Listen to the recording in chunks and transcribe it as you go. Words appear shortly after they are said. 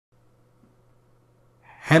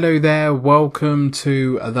Hello there, welcome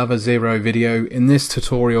to another Xero video. In this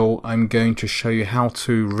tutorial I'm going to show you how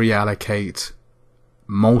to reallocate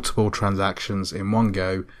multiple transactions in one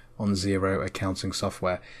go on Xero accounting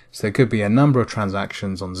software. So there could be a number of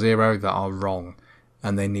transactions on Xero that are wrong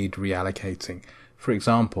and they need reallocating. For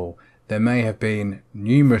example, there may have been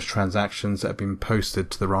numerous transactions that have been posted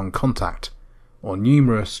to the wrong contact, or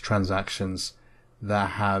numerous transactions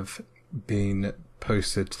that have been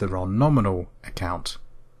posted to the wrong nominal account.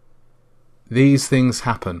 These things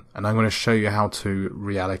happen, and I'm going to show you how to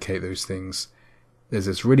reallocate those things. There's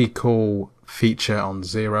this really cool feature on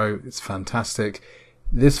Xero. It's fantastic.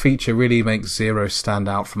 This feature really makes Xero stand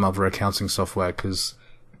out from other accounting software because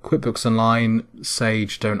QuickBooks Online,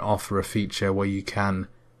 Sage don't offer a feature where you can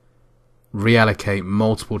reallocate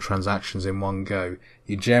multiple transactions in one go.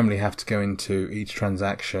 You generally have to go into each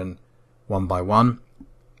transaction one by one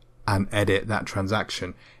and edit that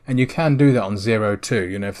transaction. And you can do that on Xero too.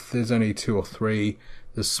 You know, if there's only 2 or 3,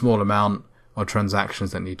 there's a small amount of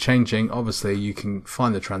transactions that need changing. Obviously, you can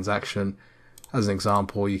find the transaction. As an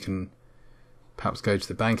example, you can perhaps go to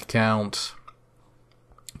the bank account,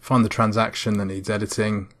 find the transaction that needs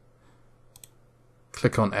editing,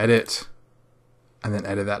 click on edit, and then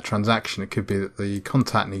edit that transaction. It could be that the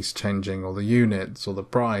contact needs changing, or the units, or the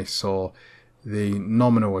price, or the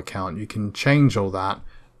nominal account. You can change all that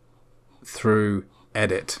through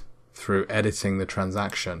editing the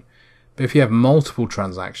transaction. But if you have multiple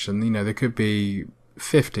transactions, you know, there could be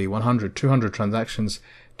 50, 100, 200 transactions.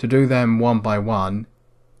 To do them one by one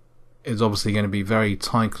is obviously going to be very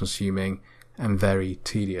time consuming and very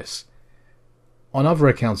tedious. On other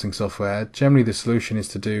accounting software, generally the solution is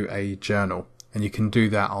to do a journal, and you can do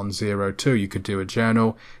that on Xero too. You could do a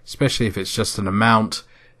journal, especially if it's just an amount.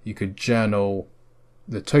 You could journal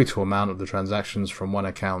the total amount of the transactions from one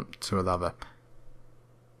account to another.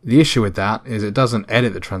 The issue with that is it doesn't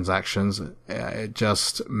edit the transactions, it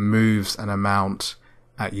just moves an amount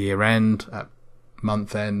at year end, at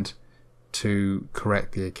month end, to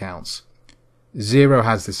correct the accounts. Xero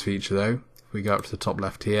has this feature though. If we go up to the top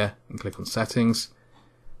left here and click on settings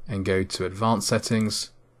and go to advanced settings,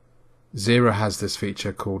 Xero has this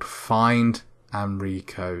feature called find and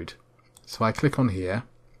recode. So I click on here,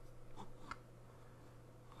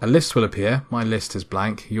 a list will appear. My list is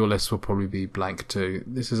blank. Your list will probably be blank too.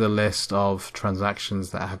 This is a list of transactions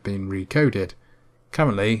that have been recoded.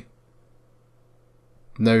 Currently,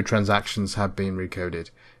 no transactions have been recoded.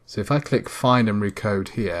 So if I click find and recode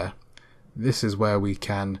here, this is where we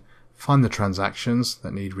can find the transactions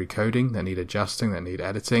that need recoding, that need adjusting, that need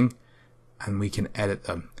editing, and we can edit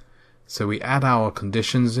them. So we add our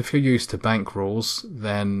conditions. If you're used to bank rules,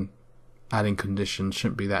 then adding conditions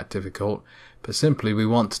shouldn't be that difficult, but simply we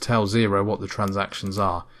want to tell Xero what the transactions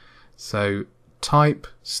are. So type,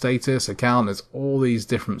 status, account, there's all these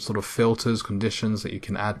different sort of filters, conditions that you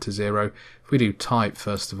can add to Xero. If we do type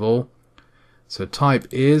first of all, so type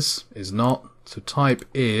is not, so type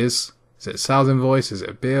is it sales invoice, is it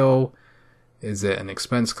a bill, is it an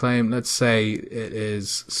expense claim? Let's say it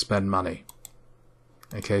is spend money.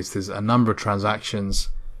 Okay, so there's a number of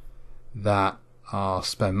transactions that are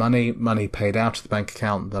spend money, money paid out to the bank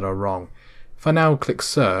account, that are wrong. If I now click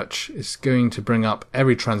search, it's going to bring up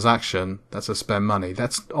every transaction that's a spend money.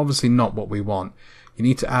 That's obviously not what we want. You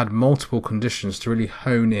need to add multiple conditions to really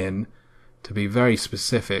hone in, to be very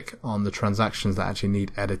specific on the transactions that actually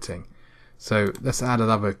need editing. So let's add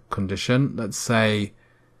another condition. Let's say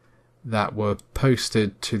that were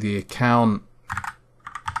posted to the account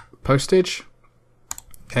postage.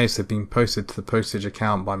 Okay, so they've been posted to the postage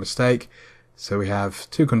account by mistake. So we have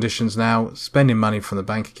 2 conditions now: spending money from the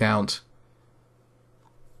bank account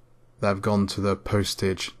that have gone to the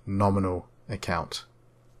postage nominal account.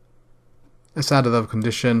 Let's add another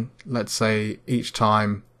condition. Let's say each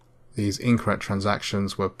time these incorrect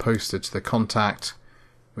transactions were posted to the contact,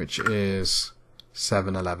 which is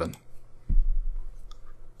 7-Eleven.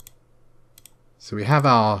 So we have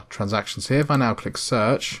our transactions here. If I now click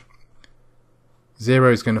search,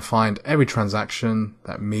 Xero is going to find every transaction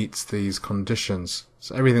that meets these conditions.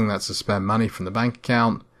 So everything that's a spend money from the bank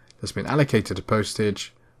account that's been allocated to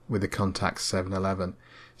postage with the contact 7-Eleven.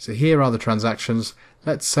 So here are the transactions.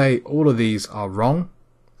 Let's say all of these are wrong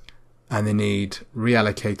and they need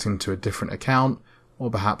reallocating to a different account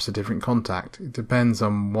or perhaps a different contact. It depends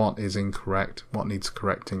on what is incorrect, what needs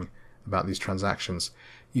correcting about these transactions.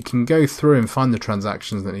 You can go through and find the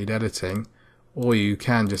transactions that need editing, or you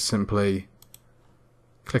can just simply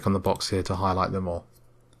click on the box here to highlight them all.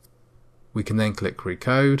 We can then click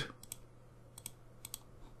Recode,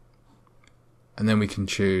 and then we can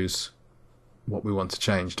choose what we want to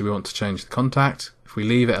change. Do we want to change the contact? If we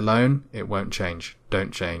leave it alone, it won't change.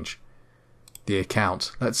 Don't change. The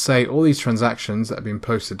account. Let's say all these transactions that have been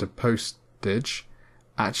posted to postage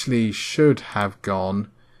actually should have gone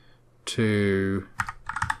to,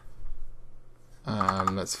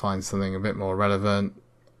 let's find something a bit more relevant,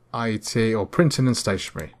 IT or printing and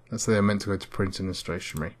stationery. Let's say they're meant to go to printing and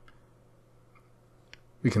stationery.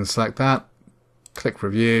 We can select that, click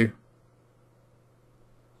review,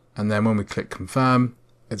 and then when we click confirm,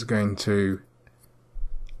 it's going to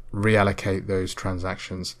reallocate those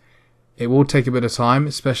transactions. It will take a bit of time,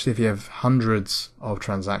 especially if you have hundreds of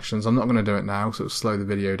transactions. I'm not going to do it now, so it'll slow the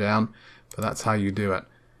video down, but that's how you do it.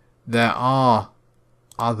 There are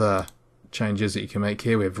other changes that you can make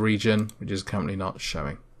here. We have region, which is currently not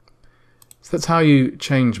showing. So that's how you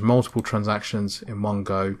change multiple transactions in one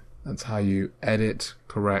go. That's how you edit,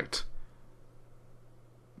 correct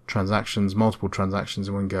transactions, multiple transactions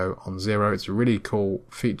in one go on Xero. It's a really cool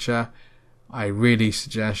feature. I really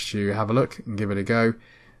suggest you have a look and give it a go.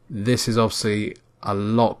 This is obviously a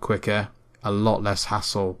lot quicker, a lot less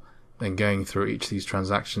hassle than going through each of these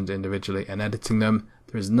transactions individually and editing them.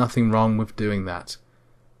 There is nothing wrong with doing that.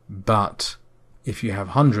 But if you have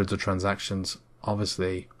hundreds of transactions,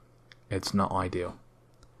 obviously it's not ideal.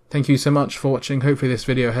 Thank you so much for watching. Hopefully this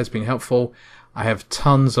video has been helpful. I have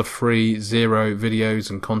tons of free Xero videos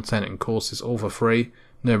and content and courses all for free.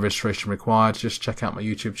 No registration required. Just check out my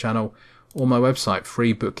YouTube channel or my website,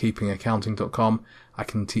 freebookkeepingaccounting.com. I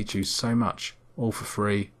can teach you so much, all for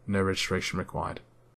free, no registration required.